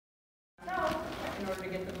in order to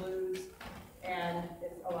get the blues, and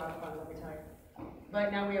it's a lot of fun, let me tell you.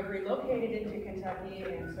 But now we have relocated into Kentucky,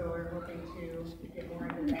 and so we're hoping to get more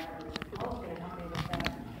into that, and Paula's going to help me with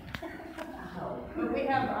that. But we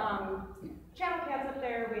have channel cats up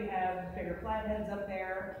there, we have bigger flatheads up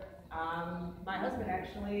there. My husband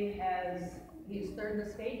actually he's third in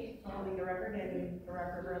the state, holding the record in the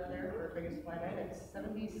record up there for biggest flathead. It's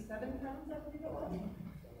 77 pounds, I believe it was.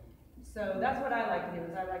 So that's what I like to do,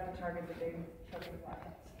 is I like to target the big chunky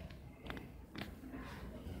flatheads.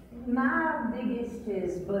 My biggest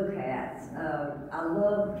is blue cats. I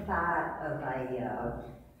love the fight of a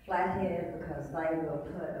flathead because they will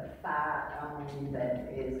put a fight on that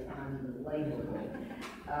is unbelievable.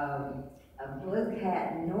 A blue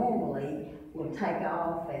cat normally will take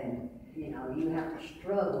off, and you have to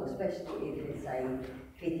struggle, especially if it's a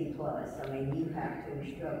 50 plus. I mean, you have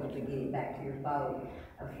to struggle to get it back to your boat.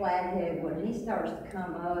 A flathead, when he starts to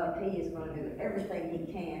come up, he is going to do everything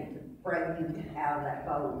he can to bring you out of that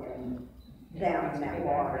boat and down in that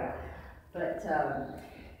water. But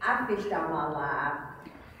I fished all my life.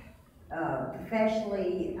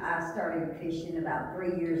 Professionally, I started fishing about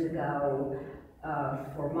 3 years ago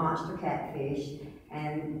for monster catfish,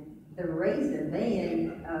 and the reason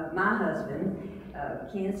being, my husband,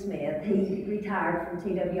 Ken Smith, he retired from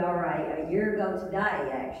TWRA a year ago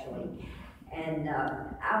today, actually. And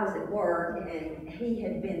I was at work, and he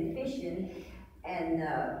had been fishing, and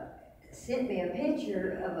sent me a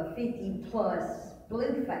picture of a 50 plus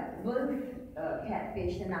blue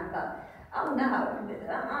catfish, and I thought, oh no,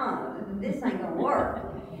 this ain't gonna work.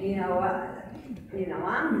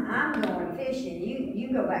 I'm going fishing.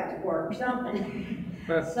 You go back to work or something.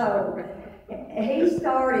 So he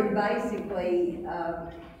started basically.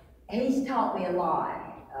 He's taught me a lot.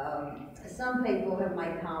 Some people have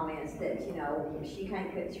made comments that she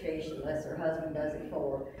can't catch fish unless her husband does it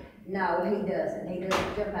for her. No, he doesn't. He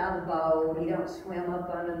doesn't jump out of the boat. He don't swim up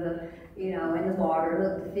under the, in the water,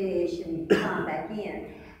 look the fish, and climb back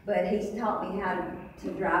in. But he's taught me how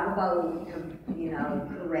to drive a boat,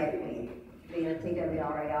 correctly. Being a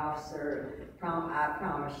TWRA officer, I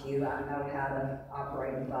promise you, I know how to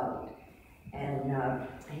operate a boat. And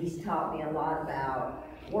he's taught me a lot about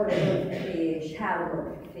where to look for fish, how to look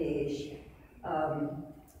for fish.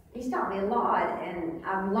 He's taught me a lot, and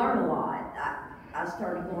I've learned a lot. I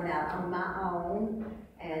started going out on my own,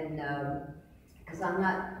 and because I'm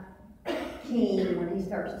not keen when he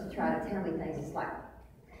starts to try to tell me things. It's like,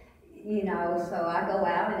 so I go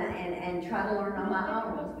out and try to learn on my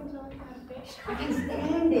own. I can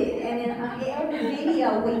stand it, and in every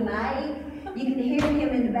video we made, you can hear him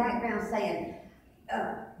in the background saying,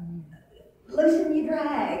 loosen your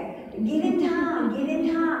drag, get in time,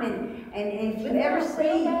 and if you ever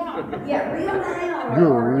see, reel down,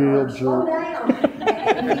 or slow down,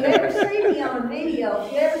 and if you ever see me on a video,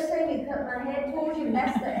 if you ever see me put my head towards you,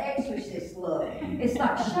 that's the exorcist look. It's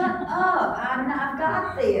like, shut up, I've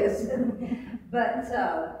got this. But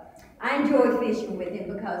I enjoy fishing with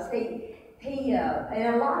him because he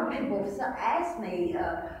and a lot of people ask me,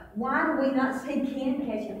 why do we not see Ken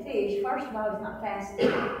catching fish? First of all, he's not fast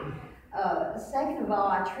enough. Second of all,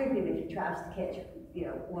 I trip him if he tries to catch,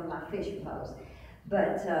 one of my fishing posts.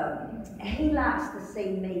 But he likes to see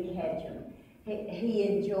me catch them. He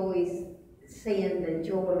enjoys seeing the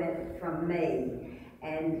enjoyment from me.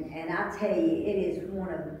 And I tell you, it is one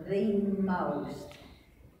of the most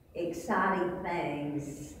exciting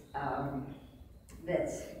things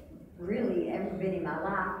that's really ever been in my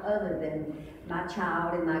life, other than my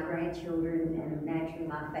child and my grandchildren and naturally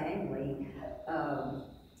my family.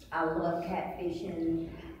 I love catfishing.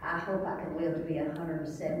 I hope I can live to be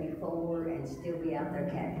 174 and still be out there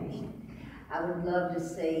catfishing. I would love to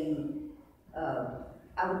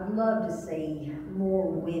see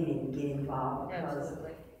more women get involved because,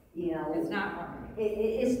 it's not hard.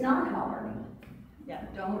 It's not hard. Yeah,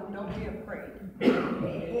 don't be afraid.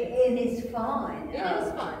 It is fun. It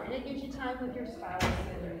is fun, and it gives you time with your spouse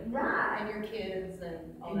and, and your kids and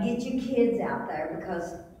all that. Get your kids out there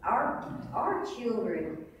because our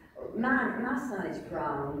children, my son is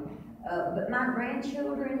grown, but my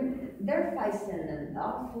grandchildren, they're facing an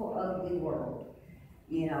awful ugly world,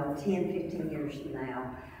 10, 15 years from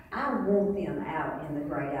now. I want them out in the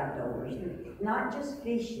great outdoors, not just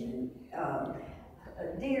fishing,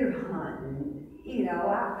 deer hunting.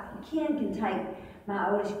 Ken can take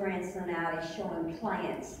my oldest grandson out and show him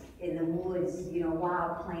plants in the woods,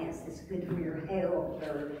 wild plants that's good for your health,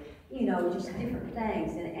 or, just different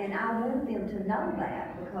things. And I want them to know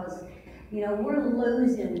that because, we're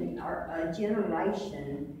losing a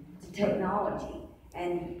generation to technology.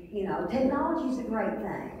 And, technology is a great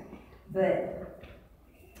thing, but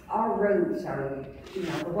our roots are, you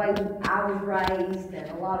know, the way I was raised and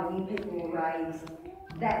a lot of you people were raised,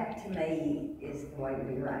 that to me is the way to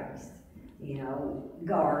be raised. You know,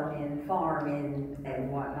 gardening, farming,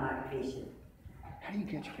 and whatnot, fishing. How do you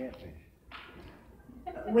catch catfish?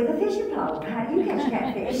 With a fishing pole, how do you catch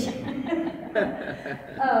catfish?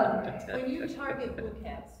 When you target blue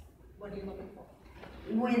cats, what are you looking for?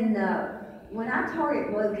 When I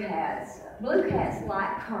target blue cats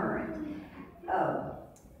like current.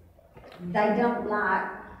 They don't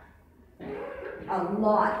like a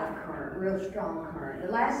lot of current, real strong current.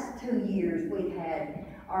 The last 2 years we've had,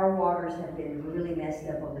 our waters have been really messed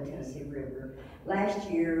up on the Tennessee River. Last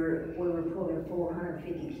year we were pulling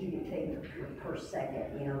 450 cubic feet per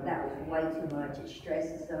second. You know, that was way too much. It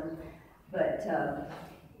stresses them. But,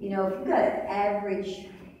 you know, if you've got an average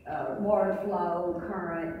water flow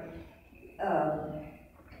current,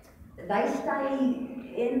 they stay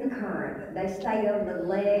in the current. They stay on the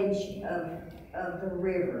ledge of the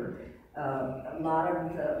river.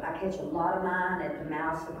 I catch a lot of mine at the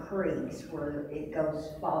mouths of creeks where it drops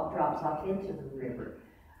off into the river.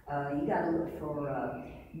 You gotta look for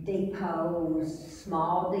depots,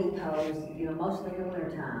 small depots, you know, mostly in the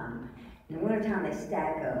wintertime. In the wintertime they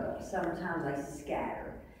stack up, summertime they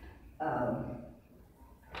scatter.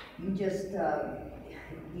 You just,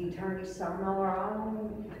 you turn your sonar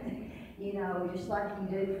on, you know, just like you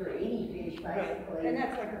do for any fish, basically. And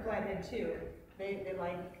that's like a flathead too. They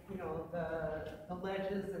like, you know, the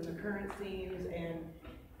ledges and the current seams,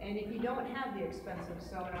 and if you don't have the expensive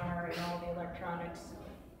sonar and all the electronics,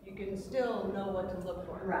 you can still know what to look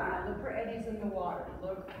for. Right. Look for eddies in the water.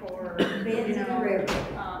 Look for Bends in the river.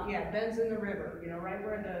 Yeah, bends in the river. You know, right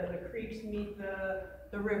where the creeks meet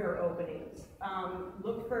the river openings.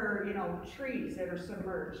 Look for, you know, trees that are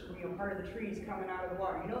submerged. You know, part of the trees coming out of the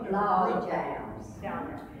water. You know, there's log jams down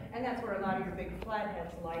there, and that's where a lot of your big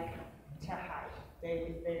flatheads like to hide.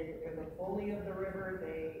 They're the bully of the river.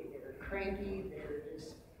 They're cranky.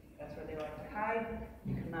 That's where they like to hide.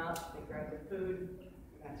 You come out, they grab their food.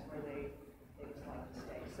 That's where they just like to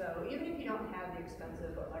stay. So even if you don't have the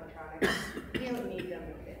expensive electronics, you don't need them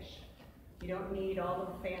to fish. You don't need all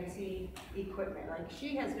the fancy equipment. Like,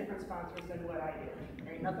 she has different sponsors than what I do.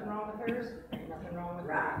 There ain't nothing wrong with hers. There ain't nothing wrong with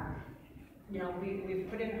mine. You know, we've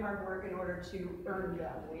put in hard work in order to earn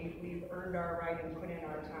them. We've earned our right and put in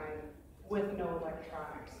our time with no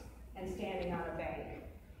electronics and standing on a bank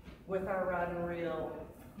with our rod and reel.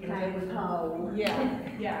 You know,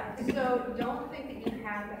 yeah. So don't think that you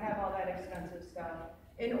have to have all that expensive stuff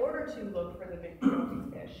in order to look for the big trophy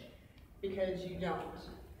fish, because you don't.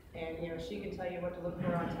 And, you know, she can tell you what to look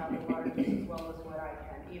for on top of the water just as well as what I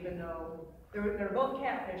can, even though they're both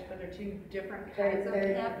catfish, but they're two different kinds of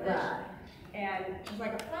catfish. Right. And just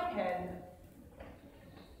like a flathead,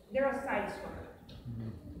 they're a side swimmer.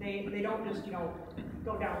 They don't just, you know,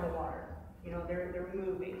 go down the water. You know, they're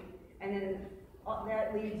moving. And then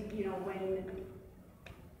that leads, you know, when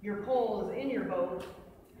your pole is in your boat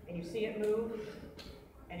and you see it move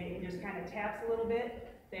and it just kind of taps a little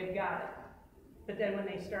bit, they've got it. But then when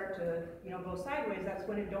they start to, you know, go sideways, that's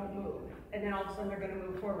when it don't move. And then all of a sudden they're going to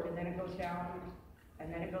move forward, and then it goes down,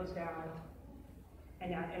 and then it goes down.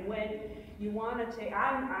 And when you want to take,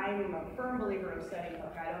 I'm a firm believer of setting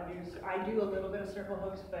hook. I do a little bit of circle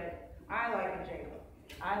hooks, but I like a J hook.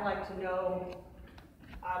 I like to know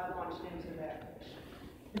I've launched into that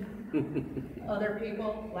fish. Other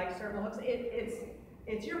people like circle hooks.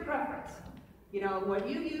 It's your preference. You know, what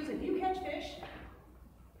you use, if you catch fish,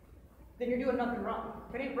 then you're doing nothing wrong.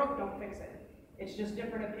 If it ain't broke, don't fix it. It's just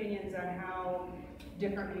different opinions on how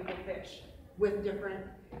different people fish with different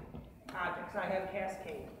objects. I have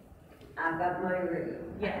cascade. I've got my room.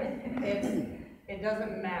 Yeah, it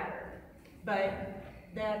doesn't matter. But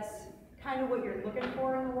that's kind of what you're looking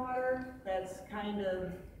for in the water. That's kind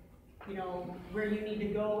of, you know, where you need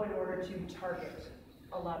to go in order to target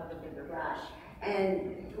a lot of the bigger fish.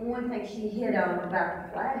 And one thing she hit on about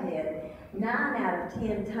the flathead, 9 out of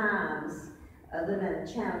 10 times, other than a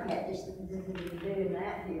channel cat just doing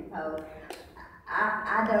that to your pole,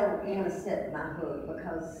 I don't want to set my hook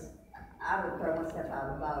because I would throw myself out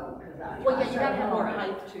of the boat because I. Well, yeah, you got to have more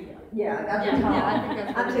height to you. Yeah, I got to I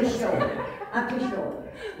think that's I'm too short. I'm too short.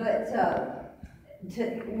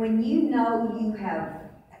 But when you know you have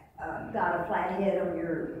got a flathead on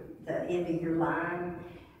the end of your line,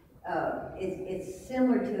 it's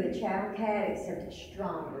similar to a channel cat, except it's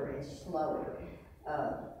stronger and slower.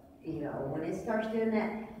 You know, when it starts doing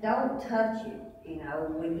that, don't touch it. You know,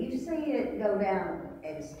 when you see it go down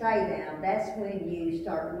and stay down, that's when you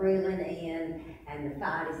start reeling in and the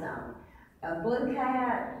fight is on. A blue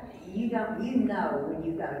cat, you know when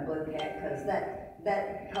you've got a blue cat, because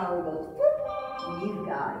that pole goes, whoop, you've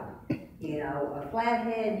got him. You know, a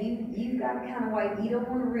flathead, you've got to kind of wait, you don't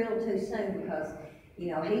want to reel too soon because,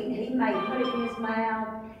 you know, he may put it in his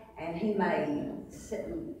mouth and he may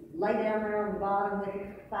lay down there on the bottom with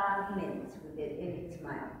it for 5 minutes with it in his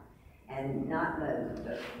mouth and not move.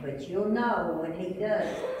 But you'll know when he does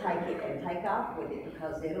take it and take off with it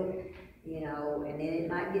because it'll, you know, and then it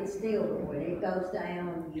might get still, but when it goes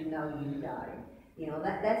down, you know you got it. You know,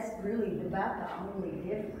 that's really about the only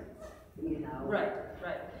difference, you know. Right.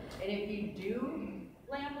 And if you do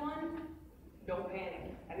land one, don't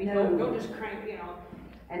panic. I mean, No. don't just crank, you know.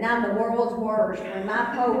 And I'm the world's worst. When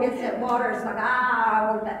my pole hits that water, it's like,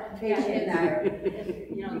 I want that fish in there.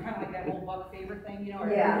 You know, kind of like that whole buck fever thing, you know.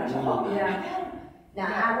 Yeah, Oh, yeah. Now,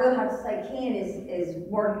 I will have to say, Ken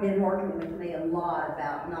been working with me a lot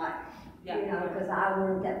about not, Yeah. you know, because I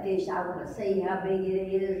want that fish, I want to see how big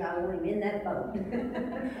it is, I want him in that boat.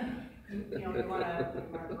 You know, you wanna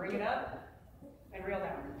bring it up and reel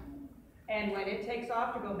down. And when it takes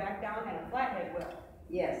off to go back down, and a flathead will.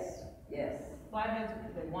 Yes. Flatheads,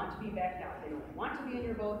 they want to be back down. They don't want to be in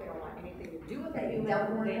your boat. They don't want anything to do with the They human.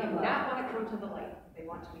 don't want to They do come up. not want to come to the light. They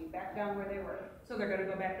want to be back down where they were. So they're gonna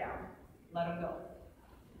go back down. Let them go.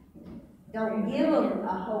 Don't give them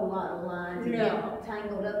a whole lot of line to No. get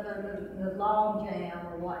tangled up under the log jam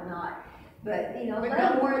or whatnot. But, you know, But let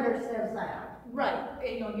them don't- wear themselves out. Right.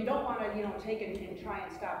 And, you know, you don't want to, take it and try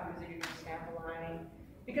and stop because then you're going to snap a line.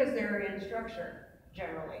 Because they're in structure,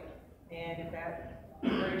 generally. And if that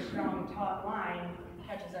very strong taut line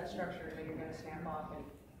catches that structure, then you're going to snap off and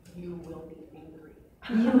you will be angry.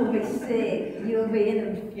 You will be sick, you'll be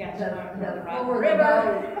in the Yes, floor right. of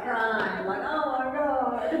the boat crying, like, oh my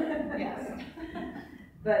God. Yes.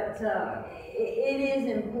 But, it is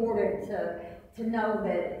important to know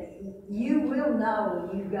that you will know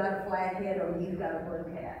you've got a flathead or you've got a blue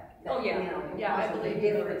cat. Oh, yeah. You know, Yeah, I because of the believe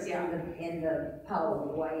you, difference yeah. in the pole,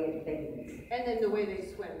 the way it feeds. And then the way they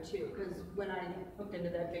swim too, because when I hooked into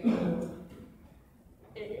that big boat,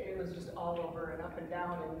 it was just all over and up and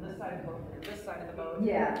down and this side of the boat and this side of the boat.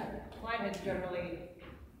 Yeah, Flathead's generally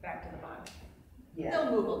back to the bottom. yeah.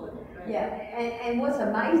 They'll move a little, right? Yeah, and what's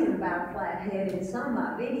amazing about flathead in some of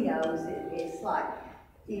my videos, it's like,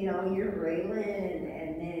 you know, you're reeling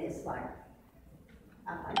and then it's like,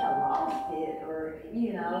 I think I lost it, or,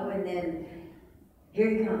 you know, and then here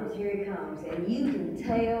he comes, and you can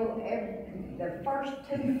tell the first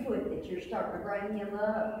 2 foot that you're starting to bring him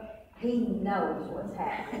up, he knows what's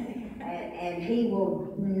happening, and he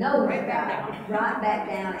will know Right back down. right back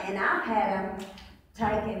down, and I've had him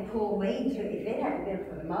take and pull me to, if it hadn't been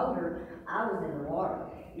for the motor, I was in the water.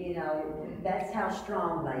 You know, that's how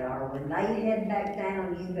strong they are. When they head back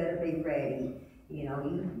down, you better be ready. You know,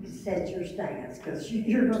 you set your stance, because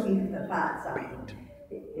you're going to fight something.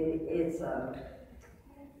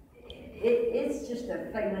 It's just a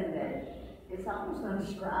feeling that it's almost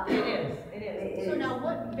indescribable. It is. So now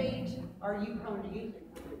what bait are you prone to using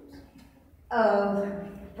for groups?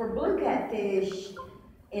 For blue catfish,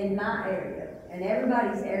 in my area, and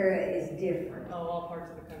everybody's area is different. Oh, all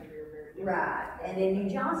parts of the country are very different. Right, and in New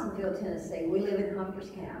Johnsonville, Tennessee, we live in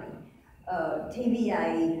Humphreys County.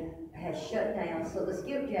 TVA has shut down, so the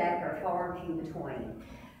skipjack are far and few between.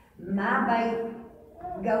 My bait,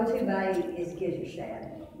 go-to bait is gizzard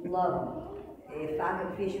shad. Love them. If I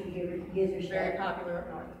could fish with gizzard Very shad popular up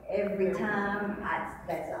north. every time,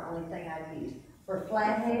 that's the only thing I use. For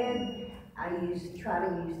flathead, I try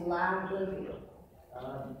to use live bluegill.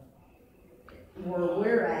 Where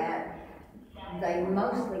we're at, they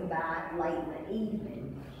mostly bite late in the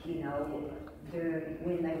evening, you know,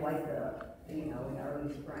 when they wake up, you know, in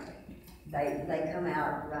early spring. They come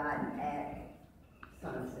out right at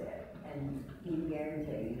sunset, and you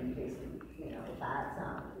guarantee you fix it, you know, bite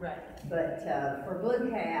something. Right. But for blue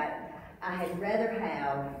cat, I had rather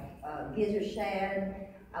have gizzard shad.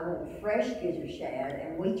 I want fresh gizzard shad,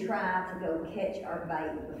 and we try to go catch our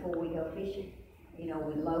bait before we go fishing. You know,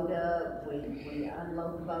 we load up, we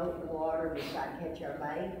unload the boat in the water, we try to catch our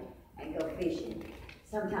bait and go fishing.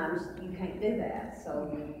 Sometimes you can't do that, so,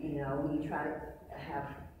 you know, you try to have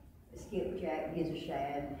skipjack, gizzard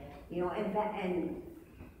shad, you know, and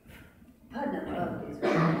putting them up is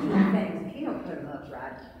one of the key things. If you don't put them up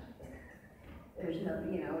right, there's no,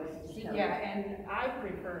 you know, it's just no. Yeah, and I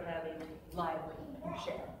prefer having live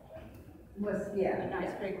shad. Yeah. A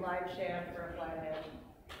nice big live shad for a flathead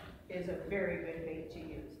is a very good bait to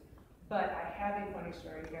use. But I have a funny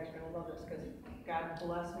story, you guys are gonna love this, because God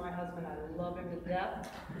bless my husband, I love him to death.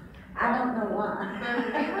 I don't know why.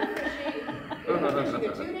 We were fishing a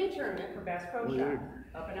 2-day tournament for Bass Pro Shop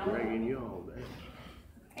up in Illinois. Bringing you all day.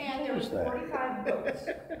 And there was What is that? 45 boats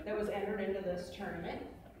that was entered into this tournament.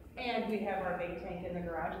 And we have our bait tank in the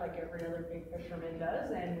garage like every other big fisherman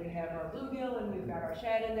does. And we have our bluegill and we've got our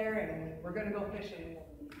shad in there and we're gonna go fishing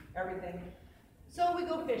and everything. So we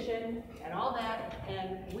go fishing and all that,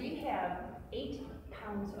 and we have 8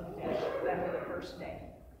 pounds of fish after the first day.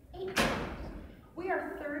 8 pounds. We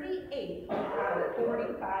are 38 out of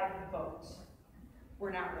 45 boats.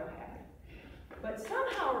 We're not real happy. But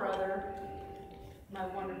somehow or other, my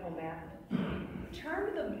wonderful Matt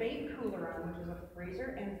turned the bait cooler on, which is a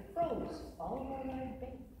freezer, and froze all of our live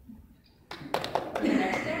bait for the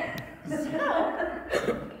next day. So,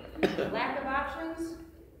 lack of options,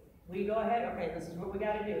 we go ahead, okay, this is what we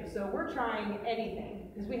gotta do. So we're trying anything,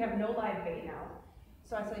 because we have no live bait now.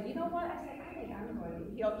 So I said, you know what? I said, I think I'm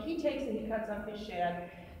going to, he takes and he cuts up his shad,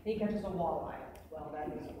 and he catches a walleye. Well, that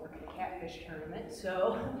doesn't work in a catfish tournament,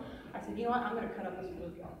 so I said, you know what? I'm gonna cut up this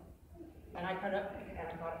bluegill. And I cut up, and I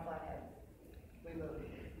caught a flathead. We moved.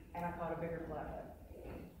 And I caught a bigger flathead.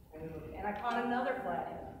 And we moved. And I caught another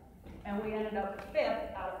flathead. And we ended up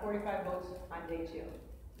 5th out of 45 boats on day 2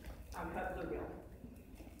 on cut bluegill.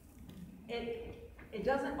 It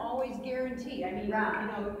doesn't always guarantee. I mean, Right. you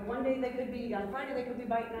know, one day they could be, on Friday they could be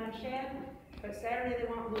biting on shad, but Saturday they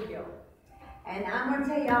want bluegill. And I'm gonna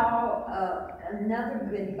tell y'all, another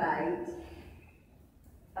good bait,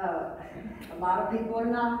 a lot of people are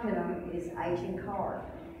knocking them, is Asian carp.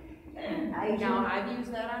 Now, I've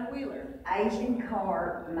used that on Wheeler. Asian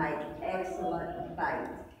carp make excellent bait.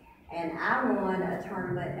 And I won a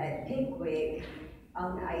tournament at Pickwick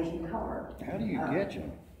on Asian carp. How do you catch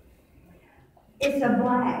them? It's a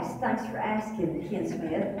blast. Thanks for asking, Ken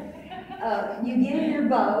Smith. You get in your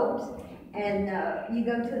boat and you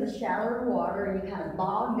go to the shallower water and you kind of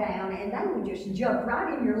bog down and they will just jump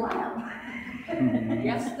right in your lap.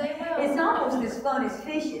 Yes, they will. It's almost as fun as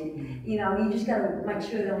fishing. You know, you just gotta make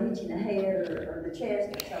sure they don't hit you in the head or the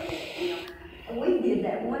chest or something. You know, we did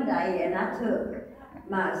that one day and I took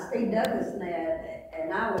my Steve Douglas net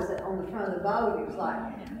and I was on the front of the boat. It was like,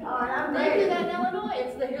 all right, I'm They do ready. that in Illinois.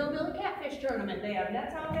 It's the Hillbilly Catfish Tournament. They have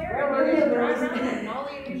nets out there, Well, and you just we're drive hillbillies. around, and all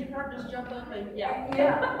the Asian carp just jump up and yeah.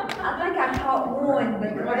 Yeah, I think I caught one,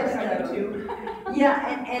 but the rest of them. Too.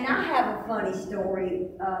 Yeah, and I have a funny story.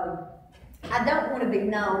 I don't want to be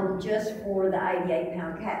known just for the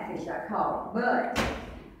 88-pound catfish I caught, but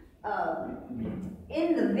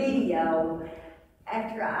in the video,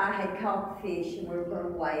 after I had caught the fish and we were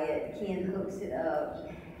going to weigh it, Ken hooks it up,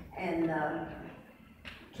 and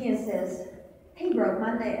Ken says, he broke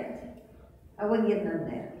my net. I wouldn't get no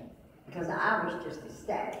net, because I was just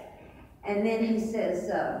ecstatic. And then he says,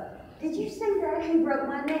 did you see that? He broke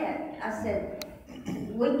my net. I said,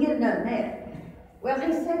 we can get another net. Well,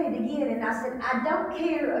 he said it again, and I said, I don't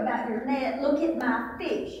care about your net, look at my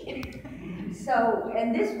fish. So,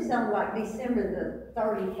 and this was on like December the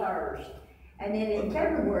 31st. And then in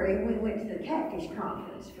February, we went to the Catfish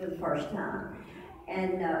Conference for the first time.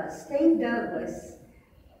 And Steve Douglas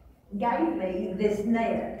gave me this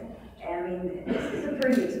net. I mean, this is a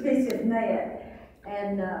pretty expensive net.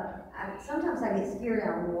 And sometimes I get scared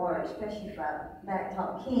out in the water, especially if I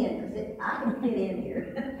backtop Ken, because I can fit in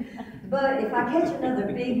here. But if I catch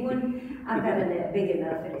another big one, I've got a net big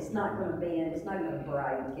enough and it's not going to bend, it's not going to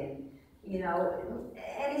break. And, you know,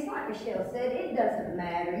 and it's like Michelle said, it doesn't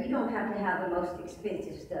matter. You don't have to have the most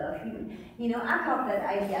expensive stuff. You know, I caught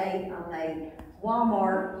that 88 on a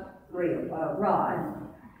Walmart rod.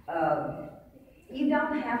 You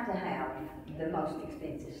don't have to have the most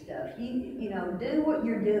expensive stuff. You know, do what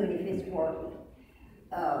you're doing if it's working.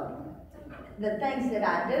 The things that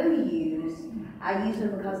I do use, I use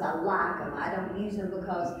them because I like them. I don't use them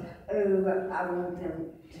because, oh, I want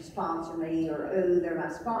them to sponsor me, or oh, they're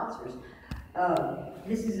my sponsors.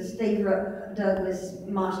 This is a Steve Douglas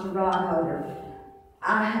Monster Rod Holder.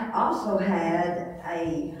 I also had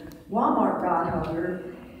a Walmart rod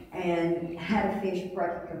holder and had a fish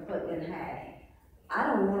break it completely in half. I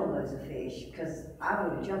don't want to lose a fish because I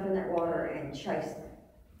would jump in that water and chase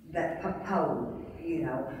that pole, you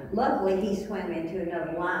know. Luckily, he swam into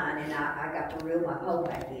another line and I got to reel my pole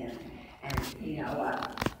back in. And, you know, I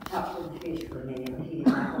talked to the fish for a minute and he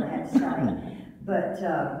didn't like what I had to say. But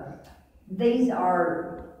these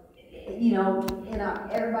are, you know,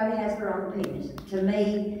 everybody has their own opinions. To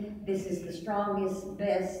me, this is the strongest,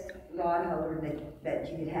 best rod holder that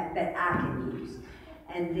you could have, that I can use.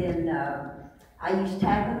 And then I use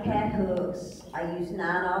tackle cat hooks. I use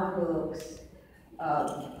 9/0 hooks.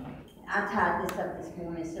 I tied this up this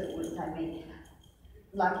morning so it wouldn't take me,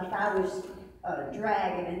 like if I was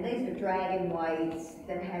dragging, and these are dragging weights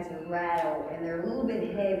that has a rattle, and they're a little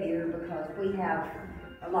bit heavier because we have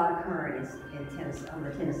a lot of current in Tennessee, on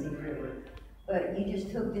the Tennessee River. But you just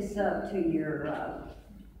hook this up to your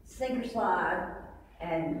sinker slide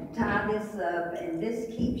and tie this up, and this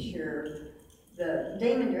keeps the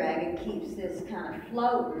demon dragon keeps this kind of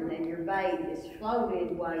floating, and your bait is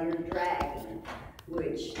floated while you're dragging,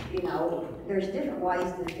 which, you know, there's different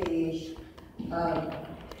ways to fish.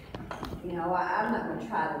 You know, I'm not gonna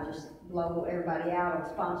try to just blow everybody out on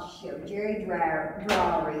sponsorship. Jerry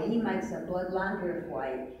Drowery, he makes a bloodline drift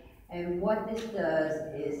weight, and what this does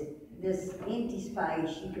is this empty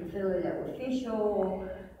space, you can fill it up with fish oil,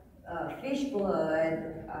 fish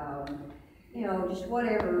blood, you know, just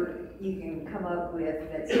whatever you can come up with.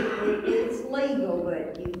 It's legal,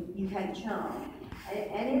 but you can't chump.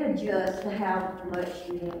 And it adjusts to how much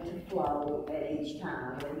you want to flow at each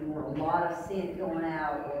time, whether you want a lot of scent going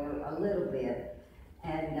out or a little bit.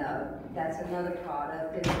 And that's another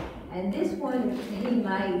product. And this one he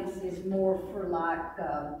makes is more for like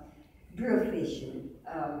drill fishing.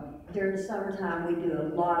 During the summertime, we do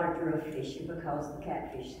a lot of drill fishing because the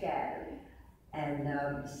catfish scatter. And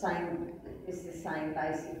it's the same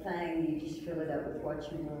basic thing. You just fill it up with what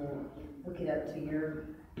you want, hook it up to your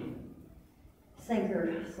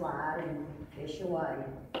sinker slide and fish away.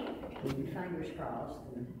 Keep your fingers crossed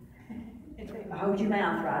and hold your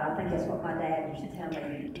mouth right. I think that's what my dad used to tell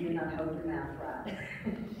me. Do not hold your mouth right.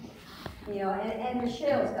 You know, and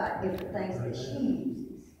Michelle's got different things that she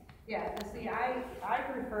uses. Yeah, and see, I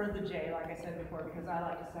prefer the J, like I said before, because I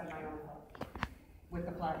like to set my own hook with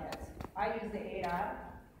the flatheads. I use the 8-aught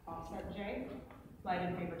offset J, light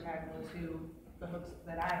and paper tackle to the hooks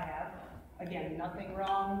that I have. Again, nothing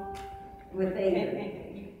wrong With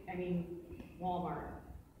anything. I mean, Walmart,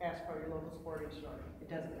 ask for your local sporting store. It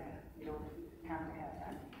doesn't matter. You don't have to have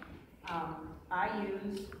that. I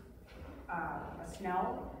use a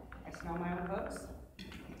Snell. I Snell my own hooks,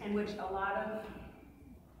 in which a lot of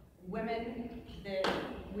women that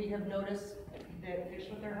we have noticed that fish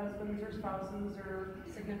with their husbands or spouses or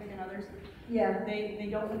significant others, Yeah. they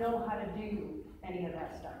don't know how to do any of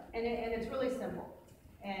that stuff. And it's really simple.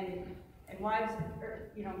 And wives,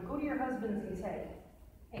 you know, go to your husbands and say,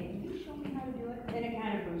 hey, can you show me how to do it? And it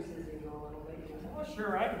kind of boosts you a little bit. You know, oh,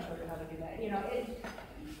 sure, I can show you how to do that. You know,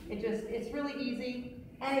 it's really easy.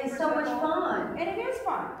 And it's so much fun. And it is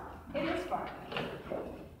fun. It is fun.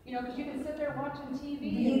 You know, because you can sit there watching TV. Do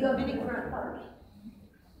you go to the front first?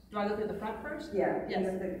 Do I go through the front first? Yeah.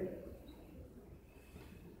 Yes.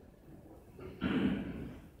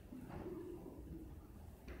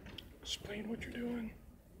 Explain what you're doing.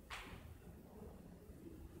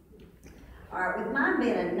 All right, with mine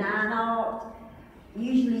being a 9-aught,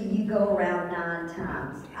 usually you go around 9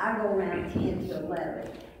 times. I go around 10 to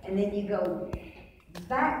 11. And then you go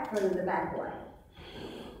back further the back way.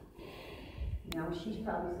 You know, she's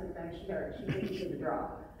probably sitting there, she thinks she's gonna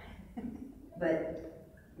drop. But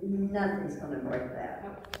nothing's gonna break that.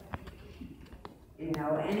 Nope. You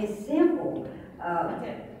know, and it's simple. That's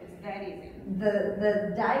it. It's that easy.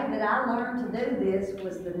 The day that I learned to do this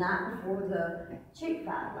was the night before the chick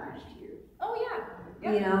fight last year. Oh, yeah.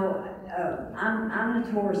 Yep. You know, I'm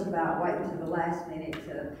notorious about waiting to the last minute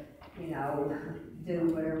to, you know, do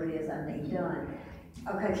whatever it is I need done.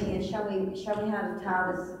 Okay, Ken, show me how to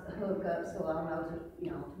tie this hook up so I'll know, you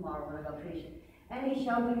know, tomorrow when I go fishing. And he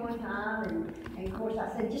showed me one time, and of course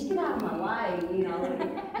I said, just get out of my way, you know.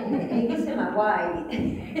 And he gets in my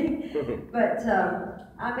way. But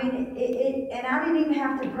I mean, and I didn't even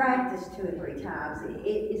have to practice 2 or 3 times. It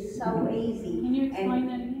is so easy. Can you explain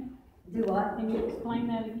that again? Do what? Can you explain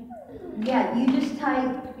that again? Yeah, you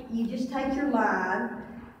just take your line,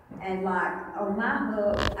 and like on my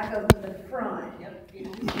hook, I go to the front. Yep.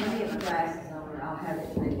 Let me get my glasses on, or I'll have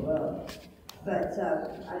it tangled up. But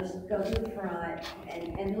I just go to the front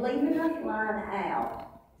and leave enough line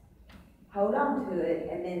out. Hold on to it,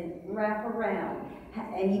 and then wrap around.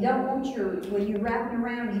 And you don't want when you're wrapping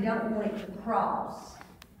around, you don't want it to cross.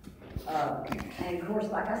 And of course,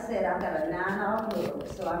 like I said, I've got a 9-aught hook,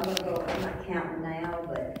 so I'm gonna go, I'm not counting now,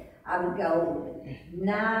 but I would go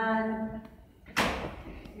 9,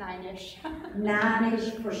 9-ish.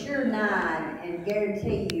 9-ish, for sure 9, and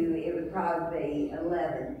guarantee you it would probably be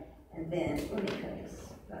 11. And then, let me cut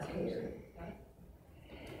this right here.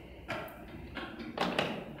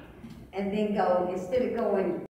 And then go, instead of going